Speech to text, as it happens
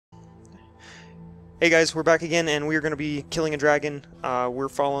Hey guys, we're back again, and we're gonna be killing a dragon. We're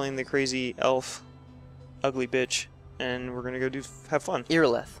following the crazy elf, ugly bitch, and we're gonna go have fun.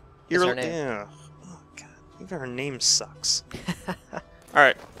 Irileth is her name. Yeah. Oh god, even her name sucks.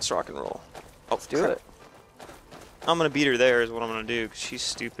 Alright, let's rock and roll. Oh, Let's do it. I'm gonna beat her there is what I'm gonna do, because she's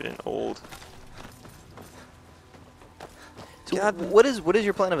stupid and old. So God. what is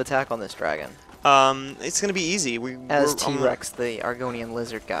your plan of attack on this dragon? It's gonna be easy. As T-Rex, the Argonian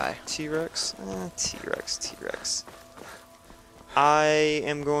lizard guy. T-Rex? T-Rex. I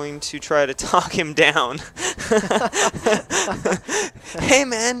am going to try to talk him down. Hey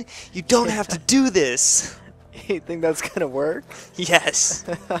man, you don't have to do this. You think that's gonna work? Yes.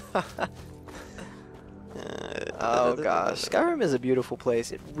 Oh gosh, Skyrim is a beautiful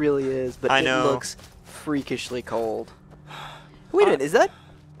place. It really is, but I it know. looks freakishly cold. Wait a minute, is that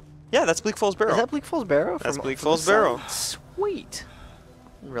That's Bleak Falls Barrow. Is that Bleak Falls Barrow? That's from, Bleak from Falls the Barrow. side? Sweet.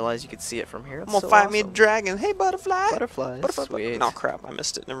 Didn't realize you could see it from here. I'm gonna fight me a dragon. Hey butterfly. Butterflies. Butterfly. No crap, I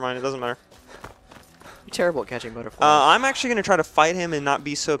missed it. Never mind. It doesn't matter. You're terrible at catching butterflies. I'm actually gonna try to fight him and not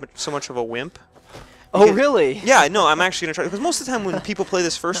be so much of a wimp. Oh really? Yeah, no, I'm actually gonna try because most of the time when people play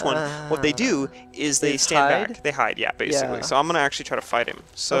this first one, what they do is they stand back. They hide, yeah, basically. Yeah. So I'm gonna actually try to fight him.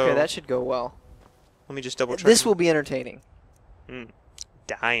 So okay, that should go well. let me just double check. This will be entertaining.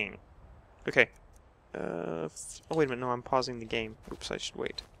 Dying. Okay. Oh wait a minute, no, I'm pausing the game. Oops, I should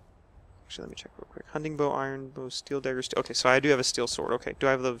wait. Actually, let me check real quick. Hunting bow, iron bow, steel dagger, okay, so I do have a steel sword. Okay, do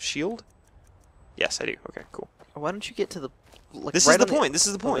I have the shield? Yes, I do. Okay, cool. Why don't you get to the? Like, This right is the on point. This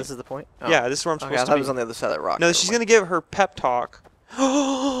is the Oh, point. this is the point. Oh. Yeah, this is where I'm Okay, supposed I to thought be. it was on the other side of that rock. No, Never she's mind. gonna give her pep talk.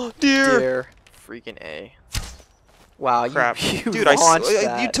 Oh, dear. Dear freaking A. Wow, Crap. you Dude, launched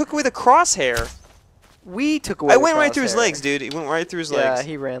that. you took away the crosshair. We took away. I the went right through his crosshair. legs, dude. It went right through his Yeah, legs.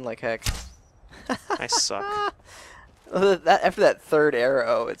 he ran like heck. I suck. After that third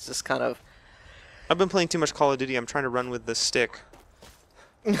arrow, it's just kind of. I've been playing too much Call of Duty. I'm trying to run with the stick.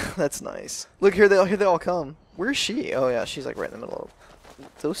 That's nice. Look here they all come. Where's she? Oh yeah, she's like right in the middle of.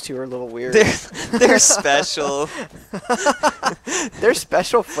 Those two are a little weird. They're special. They're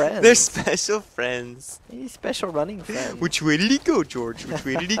special friends. They're special friends. Hey, special running friends. Which way did he go, George? Which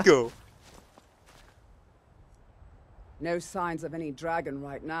way did he go? No signs of any dragon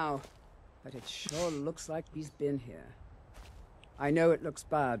right now, but it sure looks like he's been here. I know it looks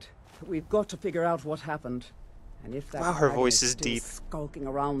bad, but we've got to figure out what happened. And if that Wow, her dragon voice is still deep. skulking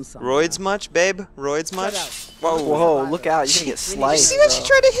around somewhere. Roids much, babe? Roids much? Whoa. Whoa, look out. You're gonna get Did you sliced. see what she bro.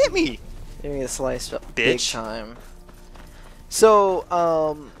 tried to hit me? You're gonna get sliced up big Bitch. time. So,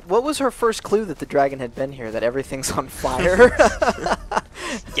 what was her first clue that the dragon had been here? That everything's on fire?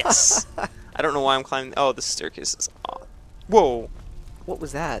 Yes. I don't know why I'm climbing. Oh, the staircase is off. Whoa. What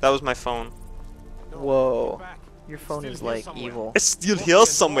was that? That was my phone. Whoa. Your phone is like evil. It's still here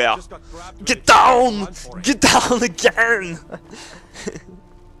somewhere. Get down! Get down again!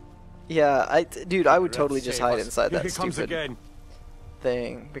 Yeah, dude, I would totally just hide inside that Here comes stupid again.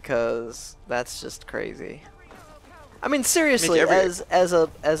 thing because that's just crazy. I mean, seriously, Make every-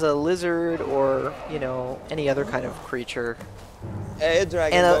 as a lizard or any other kind of creature, Hey,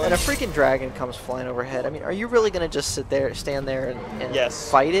 dragon and a freaking dragon comes flying overhead. I mean, are you really gonna just stand there and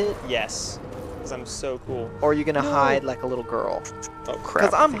Yes. fight it, Yes. Because I'm so cool. or are you gonna hide like a little girl? Oh crap.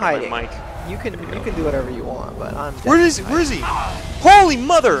 Because I'm I think I hiding. might- You can do whatever you want, but I'm. Where is he? Where is he? Holy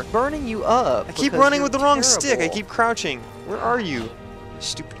mother! Burning you up. I keep because running you're with the wrong stick. I terrible. keep crouching. Where are you?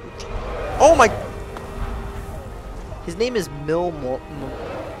 Stupid. Oh my. His name is Mir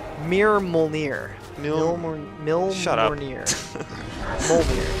Molnir. Mil Shut up. Molnir.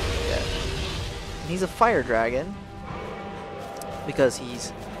 Molnir. Yeah. And he's a fire dragon because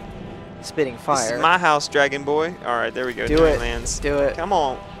he's spitting This fire. is my house, dragon boy. Alright, there we go. Do Dragon it. Lands. Do it. Come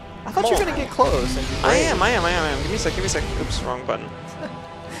on. I thought Come you were on. gonna get close. And be I brave. am. Give me a sec. Give me a sec. Oops, wrong button.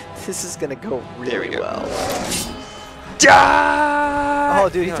 This is gonna go really There we go. well. Die! Oh,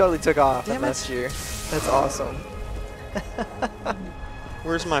 dude, he totally took off. Damn That messed you. That's awesome.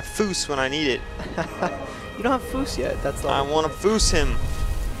 Where's my foos when I need it? You don't have Foos yet. That's the. I want to foos him.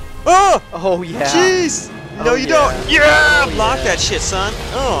 Oh! Oh yeah. Jeez! No, Oh, you yeah. don't. Yeah! Oh, Block yeah. that shit, son.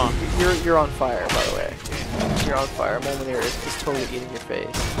 Oh. You're on fire, by the way. You're on fire. Molnir is totally eating your face.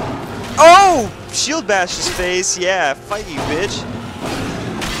 Oh! Shield bash his face. Yeah, fight you, bitch.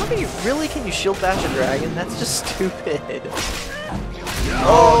 How can you shield bash a dragon? That's just stupid.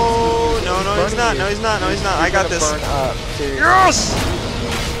 Oh, no, he's Burning not. you. No, he's not. I You're got gonna this. Burn up, seriously. Yes!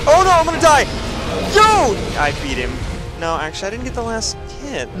 Oh no, I'm gonna die! Yo! I beat him. No, actually, I didn't get the last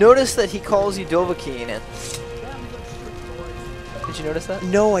hit. Notice that he calls you Dovahkiin. Did you notice that?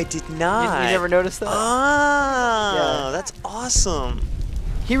 No, I did You not. never noticed that? Ah, Yeah. that's awesome.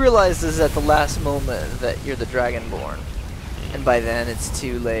 He realizes at the last moment that you're the Dragonborn. And by then it's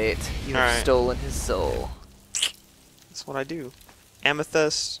too late. You've Alright. stolen his soul. That's what I do.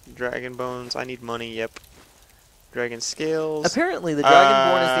 Amethyst, dragon bones. I need money. Yep. Dragon scales. Apparently the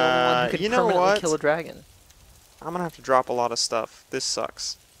Dragonborn is the only one who could you know permanently what? kill a dragon. I'm gonna have to drop a lot of stuff. This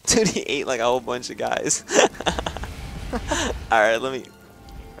sucks. Dude, he ate like a whole bunch of guys. Alright, let me...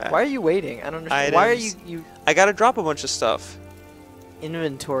 Why are you waiting? I don't understand. Why are Items. you I gotta drop a bunch of stuff.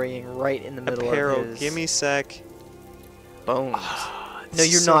 inventorying right in the middle Apparel, of his give me a sec. bones? It's No,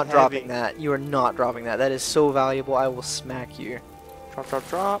 you're so not dropping heavy. that. You are not dropping that. That is so valuable. I will smack you. Drop, drop,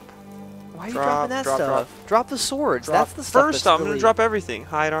 drop. Why are you Drop, dropping that drop, stuff? Drop the swords. Drop. That's the stuff First, that's I'm gonna really- drop everything.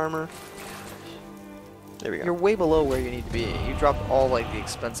 Hide armor. There we go. You're way below where you need to be. You dropped all like the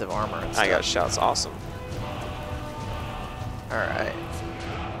expensive armor and stuff. I got shots. Awesome. Alright.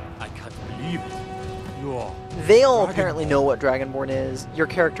 I can't believe it. You're They all Dragonborn. apparently know what Dragonborn is. Your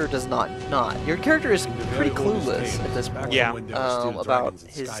character does not. Your character is in the pretty very oldest clueless days, at this back point. Yeah. when there were still About dragons in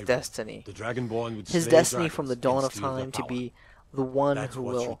his Skyrim, destiny. The Dragonborn would His slay destiny from the dragons dawn and of steal their time to power. be the one That's who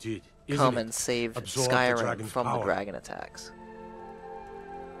what will you did, isn't come it? and save Absorb the Skyrim dragon's from the power. dragon attacks.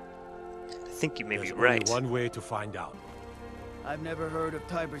 I think you may There's be only right. one way to find out. I've never heard of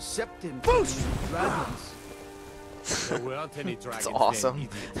Tiber's Septim killing dragons. There weren't any dragons then, awesome.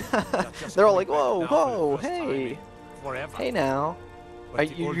 idiot. They're just They're all like, coming whoa, back now for whoa, the first time hey, in forever. hey now. But Are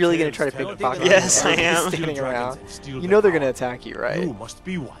the you old really gonna tales try to tell pick a that pocket? Yes, I Everybody's am. standing steal around. dragons and steal You their know they're power. gonna attack you, right? You must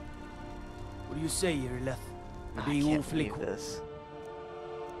be one. What do you say, Irileth? I Being can't awfully believe cool. this.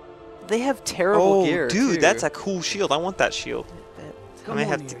 They have terrible Oh, gear, dude, too. that's a cool shield. I want that shield. Come I on,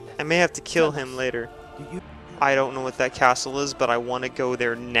 have to. Irileth. I may have to kill Tell him us. later. Do you I don't know what that castle is, but I want to go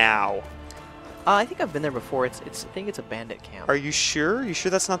there now. I think I've been there before. I think it's a bandit camp. Are you sure? You sure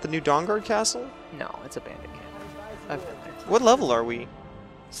that's not the new Dawnguard castle? No, it's a bandit camp. I've been there. What level are we?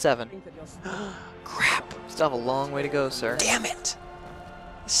 7. Think that you're Crap! Still have a long way to go, sir. Damn it!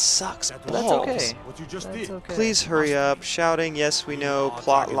 This sucks That That's balls. okay. What you just That's did. okay. Please hurry up. Shouting, yes, we know.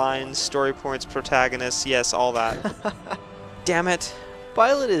 Plot lines, story points, protagonists, yes, all that. Damn it!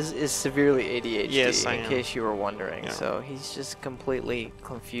 Pilot is severely ADHD, Yes, I in am. case you were wondering. Yeah. So he's just completely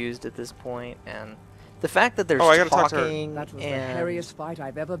confused at this point, and the fact that there's Oh, I gotta talk to her. talking That was the and hairiest fight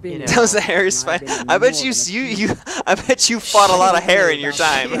I've ever been you in. know. That was the hairiest And I've fight. been I bet more you, than a few I bet you fought a lot of hair in your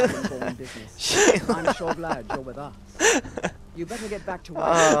about time. Dragonborn business. I'm sure glad you're with us. You better get back to work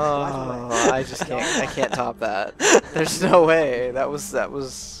right oh, away. I just can't. I can't top that. There's no way. That was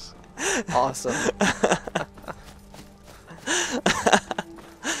awesome.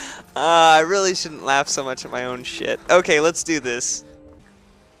 I really shouldn't laugh so much at my own shit. Okay, let's do this.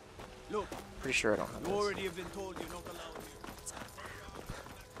 look? Pretty sure I don't have You this. already have been told you're not allowed here.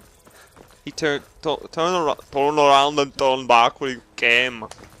 He turn around and turn back when he came.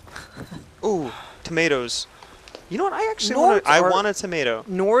 Ooh, tomatoes. You know what? I actually want. Nords I are- want a tomato.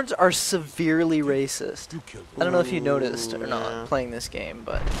 Nords are severely racist. You killed I don't know if you noticed or Ooh, not yeah. playing this game,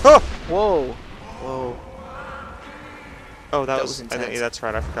 but Oh, whoa, whoa. oh, that That was. was I think intense. that's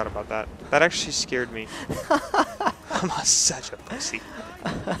right. I forgot about that. That actually scared me. I'm such a pussy.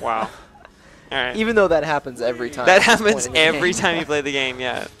 Wow. All right. Even though that happens every time. that at this point happens in the every game. time you play the game.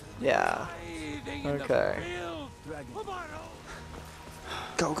 Yeah. Yeah. Okay.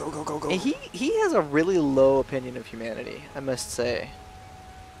 Go go go go go. And he has a really low opinion of humanity, I must say.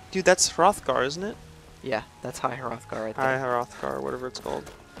 Dude, that's Hrothgar, isn't it? Yeah, that's High Hrothgar right Hi, there. Hrothgar, whatever it's called.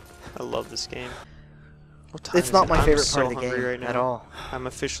 I love this game. What time It's is not it? my I'm favorite so part of the hungry game right now. at all. I'm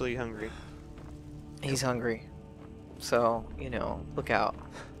officially hungry. He's hungry. So, look out.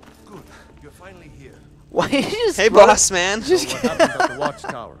 Good. You're finally here. Why did you just Hey, run- boss man. So what happened at the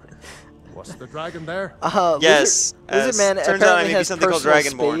watchtower? Was the dragon there? Yes. Lizard Man turns out I apparently may be has something called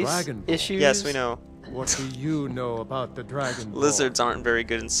personal Dragonborn. space Dragonborn. issues. Yes, we know. What do you know about the dragon? Lizards aren't very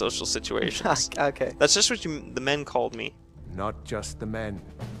good in social situations. Okay. That's just what the men called me. Not just the men.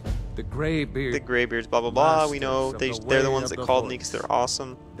 The graybeard. The graybeards, blah blah blah. We know Masters of the they're the way ones of that the called me voice. because they're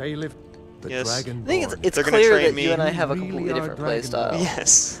awesome. They live. The Yes. dragon. I think it's They're gonna clear train that me. you and I You have a really completely are different play Dragonborn. style.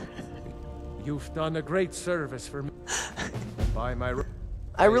 Yes. You've done a great service for me. By my.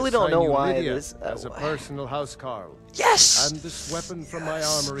 I really don't assign know you why Lydia this. as a personal housecarl, Yes. and this weapon from my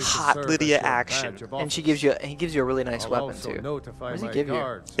Yes. armory to Hot serve Lydia as your action. badge of And office. he gives you a really nice I'll weapon also too. notify What does he my give you?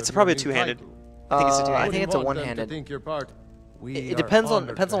 guards It's of probably your a new two-handed. title. I think it's a I two-handed. think it's a Wouldn't want them to one-handed. think you're part. We It are depends on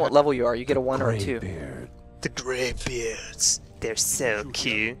honored to what have level you are. You get a 1 or a 2. Greybeard. The graybeards. They're so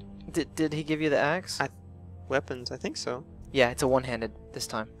cute. Did he give you the axe? Weapons, I think so. Yeah, it's a one-handed this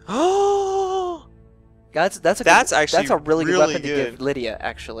time. Oh. That's That's actually that's a really good really weapon to good. give Lydia.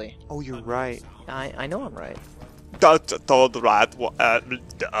 Actually, Oh, you're right. I know I'm right. told right.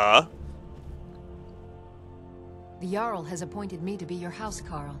 The Jarl has appointed me to be your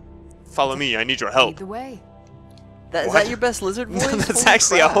housecarl. Follow me. I need your Lead help. the way. Is What? that your best lizard voice? That's Holy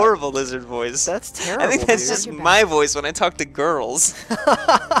actually crap. a horrible lizard voice. That's terrible. I think that's dude. just my voice when I talk to girls.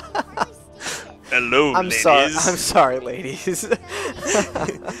 Hello, I'm ladies. sorry. I'm sorry, ladies.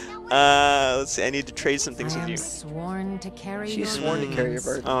 Let's see. I need to trade some things I with am you. sworn to carry She's your sworn to carry your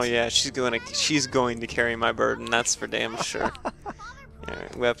burdens. burden. Oh yeah, she's going to carry my burden. That's for damn sure.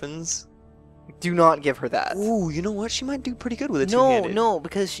 Alright, weapons. Do not give her that. Ooh, you know what? She might do pretty good with a No, two-handed. no,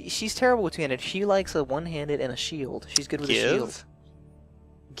 because she's terrible with two-handed. She likes a one-handed and a shield. She's good with a shield.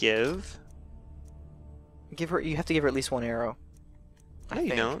 Give. Give her. You have to give her at least one arrow. No,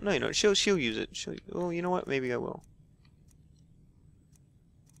 you don't. No, you don't. She'll use it. Oh, you know what? Maybe I will.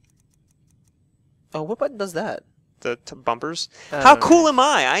 Oh, what button does that? The bumpers. How don't know. cool am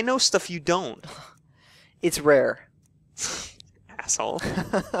I? I know stuff you don't. It's rare. Asshole.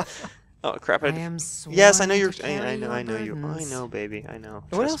 Oh crap! I am sworn Yes, I know you're. to carry I know. your I know you. I burdens. know, baby. I know.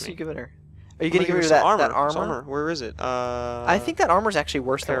 What Trust else are me. you giving her? Are you I'm gonna give her some that armor. armor? Where is it? I think that armor's actually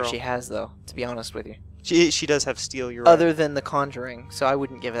worse than what Apparel. she has, though. To be honest with you. she does have steel. You're right. Other than the Conjuring, so I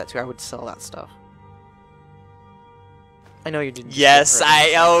wouldn't give that to her. I would sell that stuff. I know you didn't. Yes, give her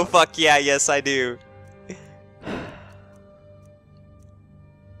anything. Oh fuck yeah! Yes, I do.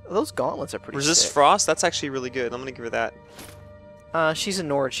 Those gauntlets are pretty. Resist sick. frost. That's actually really good. I'm gonna give her that. She's a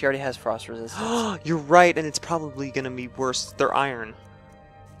Nord. She already has frost resistance. You're right, and it's probably gonna be worse. They're iron.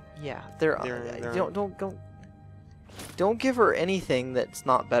 Yeah, They're- don't give her anything that's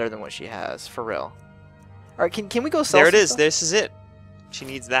not better than what she has, for real. All right, can we go sell? There it some is. stuff? This is it. She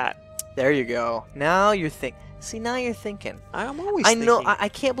needs that. There you go. Now you're See, now you're thinking. I'm always. I know. thinking. I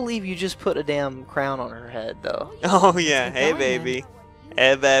can't believe you just put a damn crown on her head, though. Oh yeah. Let's get Hey going, then. baby.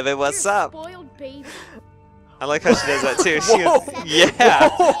 Hey baby, what's You're up? spoiled baby. I like how she does that too. She Whoa. goes, yeah.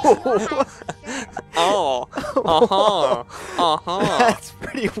 Whoa. Oh. Uh huh. That's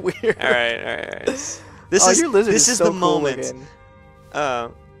pretty weird. All right. This Your lizard is so the cool moment. looking.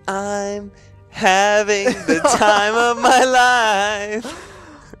 I'm having the time of my life,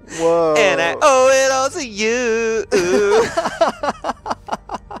 Whoa. and I owe it all to you.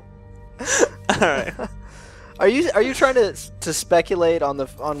 All right. Are you trying to speculate on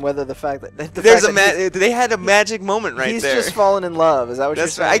whether the fact that There's fact that they had a magic moment right he's there. just fallen in love? Is that what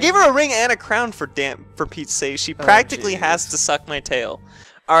That's you're right. saying? I gave her a ring and a crown for Pete's sake. She practically has jeez. to suck my tail.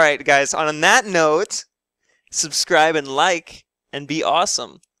 All right, guys. On that note, subscribe and like and be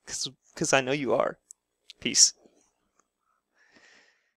awesome, because I know you are. Peace.